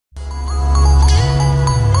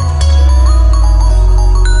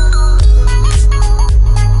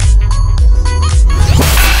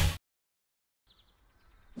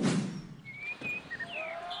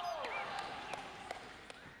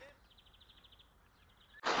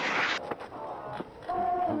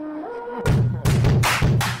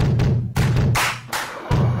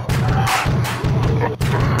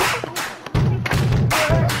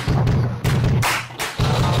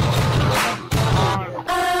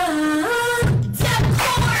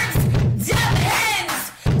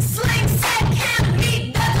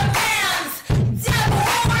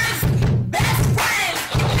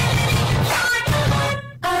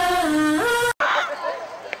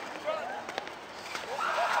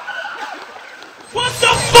What the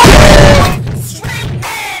fuck? Straight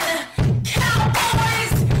men,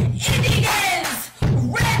 cowboys, Indians,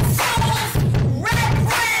 red souls, red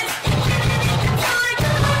bread.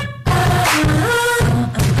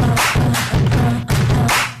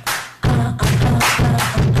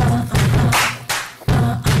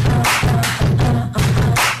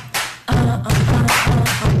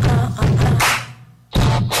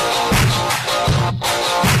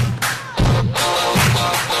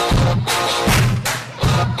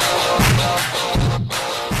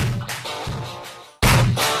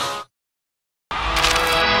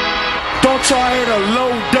 Don't y'all hate a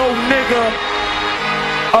low dough nigga,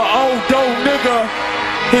 a old dough nigga.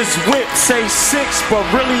 His whip say 6, but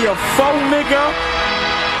really a 4 nigga.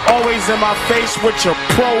 Always in my face with your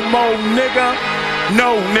promo nigga.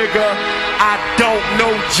 No nigga, I don't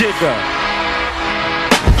know jigger.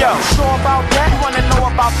 Yo, sure about that? You wanna know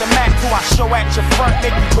about the Mac? Who I show at your front,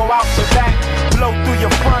 make you go out your back. Blow through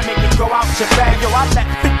your front, make you go out your back. Yo, I let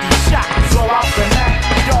 50 shots blow out the Mac.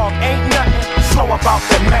 Dog ain't nothing slow about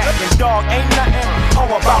the Mac. And dog ain't nothing ho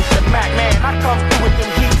about the Mac. Man, I come through with them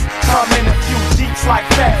heats. Come in a few Jeeps like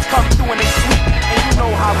that. Come through and they sweet. And you know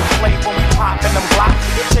how we play when we pop in them blocks.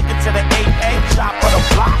 Take it to the AA, chop for the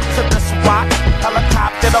block. To the SWAT,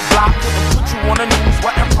 helicopter the block. Put you on the news,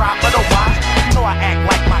 wasn't proper to watch. You know I act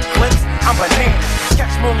like my clips, I'm bananas.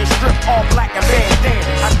 Catch me on your strip, all black and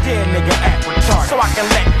bandanas. I dare nigga act retarded, so I can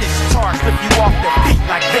let this charge slip you off the feet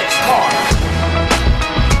like this hard.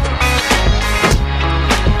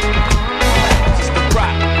 Just the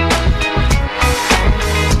rock.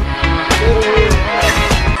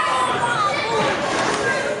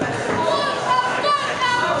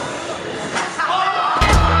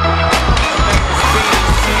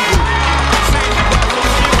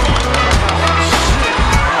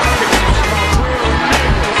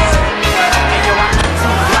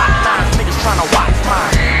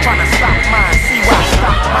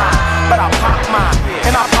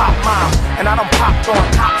 And I done popped on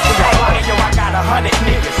cops for your body. Yo, I got 100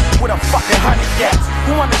 niggas with a fucking 100 gas.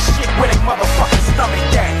 Who on the shit with a motherfucking stomach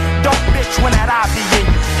at? Don't bitch when that I be in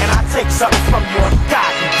you. And I take something from you and God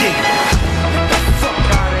can give you. Get the fuck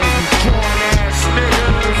out of here, you corn ass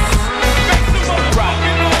niggas.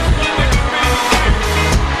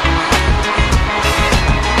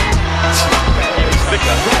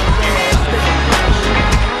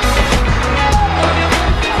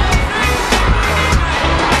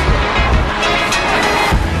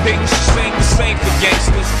 Things sing the same for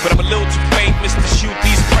gangsters, but I'm a little too famous to shoot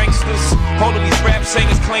these pranksters. All of these rap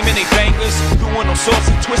singers claiming they bangers, doing all sorts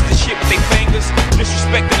of twisted shit with their fingers.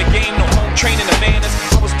 Disrespecting the game, no home training the manners.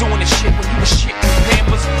 I was doing this shit when you was shitting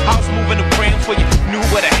Pampers. I was moving the brand for you, knew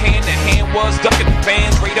where the hand was, ducking the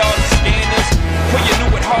fans, radars and scanners. For you knew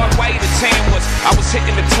what hard white and tan was. I was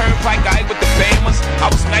hitting the turnpike, I with the bammers. I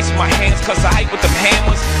was nice with my hands, cause I hype with them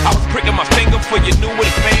hammers. I was pricking my finger for you knew what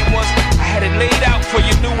a fan was. I had it laid out for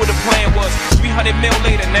you knew what the plan was. 300 mil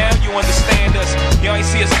later, now you understand us. You ain't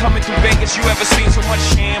see us coming through Vegas. You ever seen so much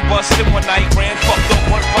sham bust in one night? Ran fucked up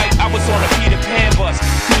one fight. I was on a Peter Pan bus.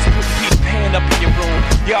 Who's putting Peter Pan up in your room?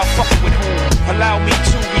 Y'all fucking with whom? Allow me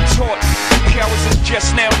to retort. You cowards is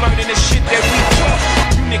just now learning the shit that we taught.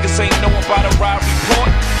 You niggas ain't know about a ride report,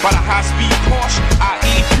 about a high-speed Porsche,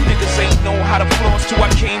 i.e. You niggas ain't know how to floss till I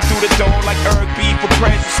came through the door like Erg B for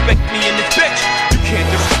prayers. Respect me in this bitch. You can't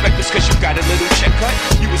disrespect us cause you got a little check cut.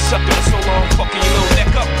 You was sucking us so long, fucking your little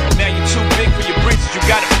neck up. Now you're too big for your britches. You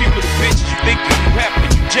got a few little bitches. You think that you happy,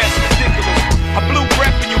 you just ridiculous. I blew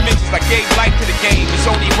breath in you bitches, I gave life to the game. It's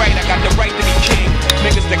only right, I got the right to be king.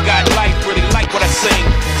 Niggas that got life really like what I sing.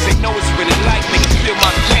 Say no, it's really like, make you feel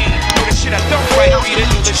my pain. Know the shit I don't write, be the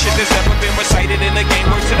illest shit that's ever been recited in the game.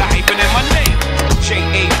 Words to the hyping in my name.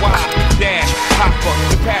 J-A-Y-Hopper,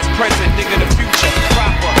 the past, present, nigga, the future,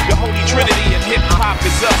 proper. The holy trinity of hip-hop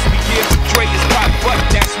is us. We give Dre is pop, but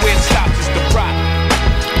that's where it stops, it's the rock.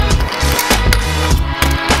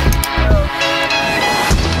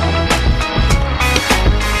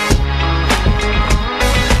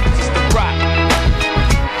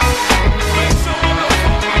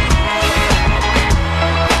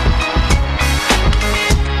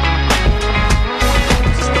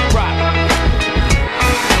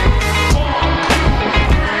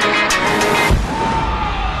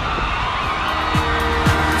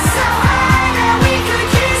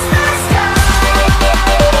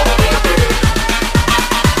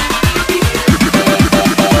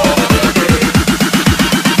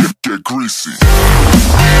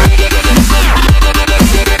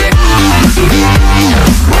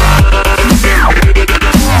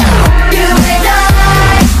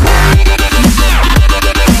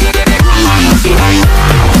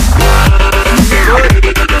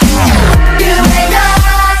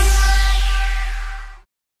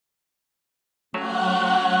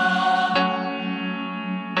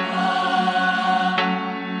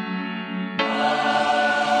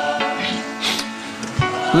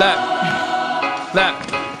 Look,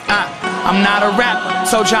 I'm not a rapper.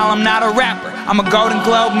 Told y'all I'm not a rapper. I'm a Golden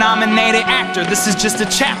Globe nominated actor. This is just a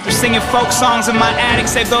chapter. Singing folk songs in my attic,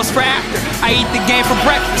 save those for after. I eat the game for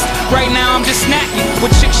breakfast. Right now I'm just snacking.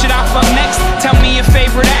 What chick should I fuck next? Tell me your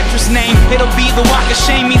favorite actress name. It'll be the Walk of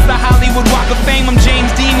Shame meets the Hollywood Walk of Fame. I'm James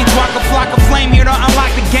Dean meets Walk a Flock of Flame. Here to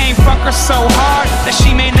unlock the game. Fuck her so hard that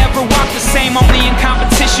she may never walk the same. Only in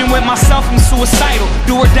competition with myself, I'm suicidal.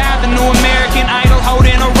 Do or die, the new American Idol.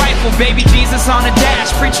 Holding a rifle, baby Jesus on a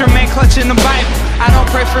dash. Preacher man clutching the Bible. I don't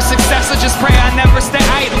pray for success, I just pray I never stay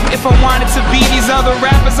idle. If I wanted to be these other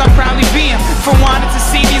rappers, I'd probably be them. If I wanted to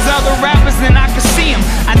see these other rappers, then I could see them.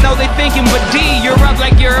 I know they thinking, but D, you're up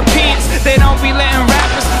like Europeans. They don't be letting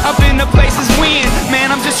rappers up in the places we in.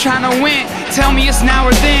 Man, I'm just trying to win. Tell me it's now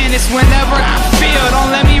or then, it's whenever I feel.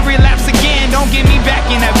 Don't let me relapse again. Don't get me back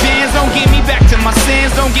in that Benz. Don't get me back to my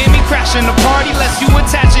sins. Don't get me crashing the party lest you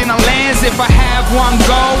attaching a lens. If I have one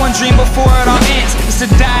goal, one dream before it all ends, it's to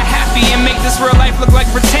die happy and make this real life look like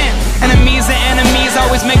pretend. Enemies and enemies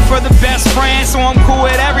always make for the best friends. So I'm cool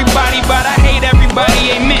with everybody, but I hate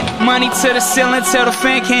everybody, amen. Money to the ceiling till the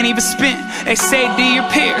fan can't even spin. They say to your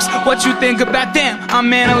peers, what you think about them?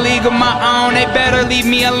 I'm in a league of my own, they better leave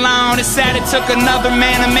me alone. It's sad it took another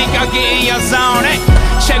man to make y'all get in your zone. Hey,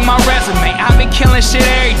 check my resume, I've been killing shit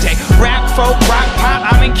every day. Rap, folk, rock,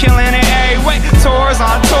 pop, I've been killing it every way. Tours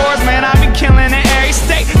on tours, man, I've been killing it every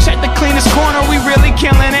state. Check the cleanest corner, we really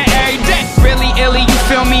killing it every day. Really illy, you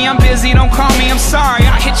feel me? I'm busy, don't call me, I'm sorry.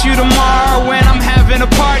 I'll hit you tomorrow when I'm having a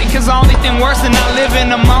party. Cause the only thing worse than not living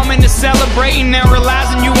the moment is celebrating and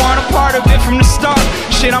realizing you weren't a part of it from the start.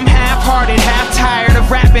 Shit, I'm half-hearted, half-tired of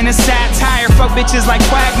rapping and satire. Fuck bitches like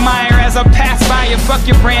Quagmire as I pass by you. Fuck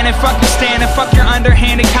your brand and fuck your stand and fuck your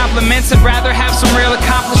underhanded compliments. I'd rather have some real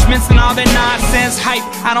accomplishments than all that nonsense hype.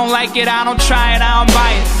 I don't like it, I don't try it, I don't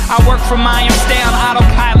buy it. I work for mine, I'm stay on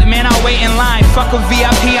autopilot, man, I wait in line. Fuck a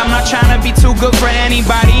VIP, I'm not trying to be too good for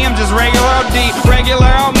anybody. I'm just regular OD,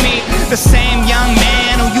 regular old me. The same young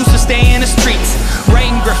man who used to stay in the streets,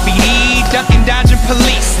 writing graffiti, ducking, dodging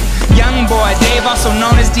police. Young boy Dave, also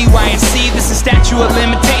known as DYNC. This is statute of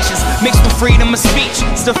limitations, mixed with freedom of speech.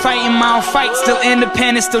 Still fighting my own fight, still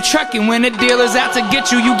independent, still trucking. When the dealer's out to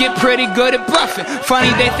get you, you get pretty good at bluffing. Funny,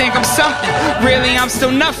 they think I'm something, really I'm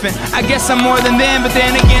still nothing. I guess I'm more than them, but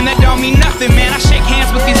then again that don't mean nothing. Man, I shake hands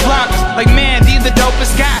with these vloggers, like man, D the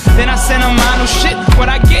dopest guy. Then I send them my new shit, what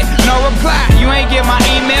I get? No reply. You ain't get my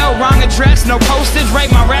email, wrong address, no postage.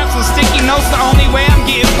 Write my raps on sticky notes, the only way I'm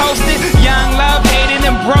getting posted. Young love, hating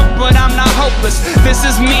and broke, but I'm not hopeless. This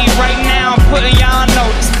is me right now, I'm putting y'all on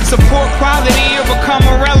notice. Support quality or become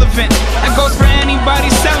irrelevant. That goes for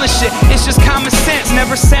anybody selling shit, it's just common sense.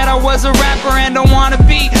 Never said I was a rapper and don't wanna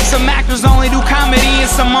be. Some actors only do comedy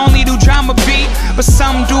and some only do drama beat. But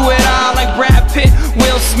some do it all like Brad Pitt,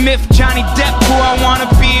 Will Smith, Johnny Depp. Who I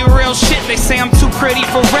wanna be, real shit. They say I'm too pretty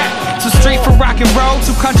for rap, too street for rock and roll,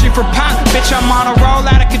 too country for pop. Bitch, I'm on a roll,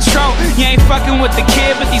 out of control. You ain't fucking with the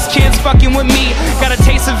kid, but these kids fucking with me. Got a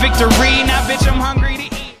taste of victory, now bitch I'm hungry to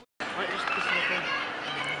eat.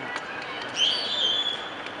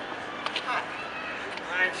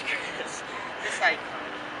 It's like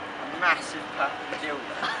a massive purple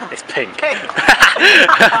dildo. It's pink.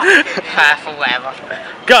 Purple, whatever.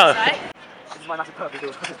 Go! This is my massive purple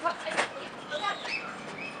dildo.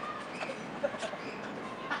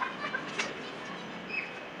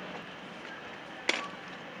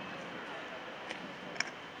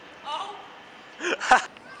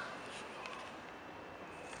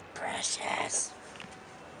 Precious.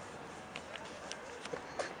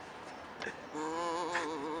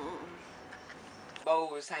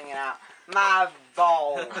 Balls hanging out. My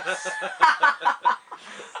balls.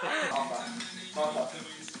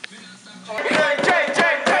 Jay,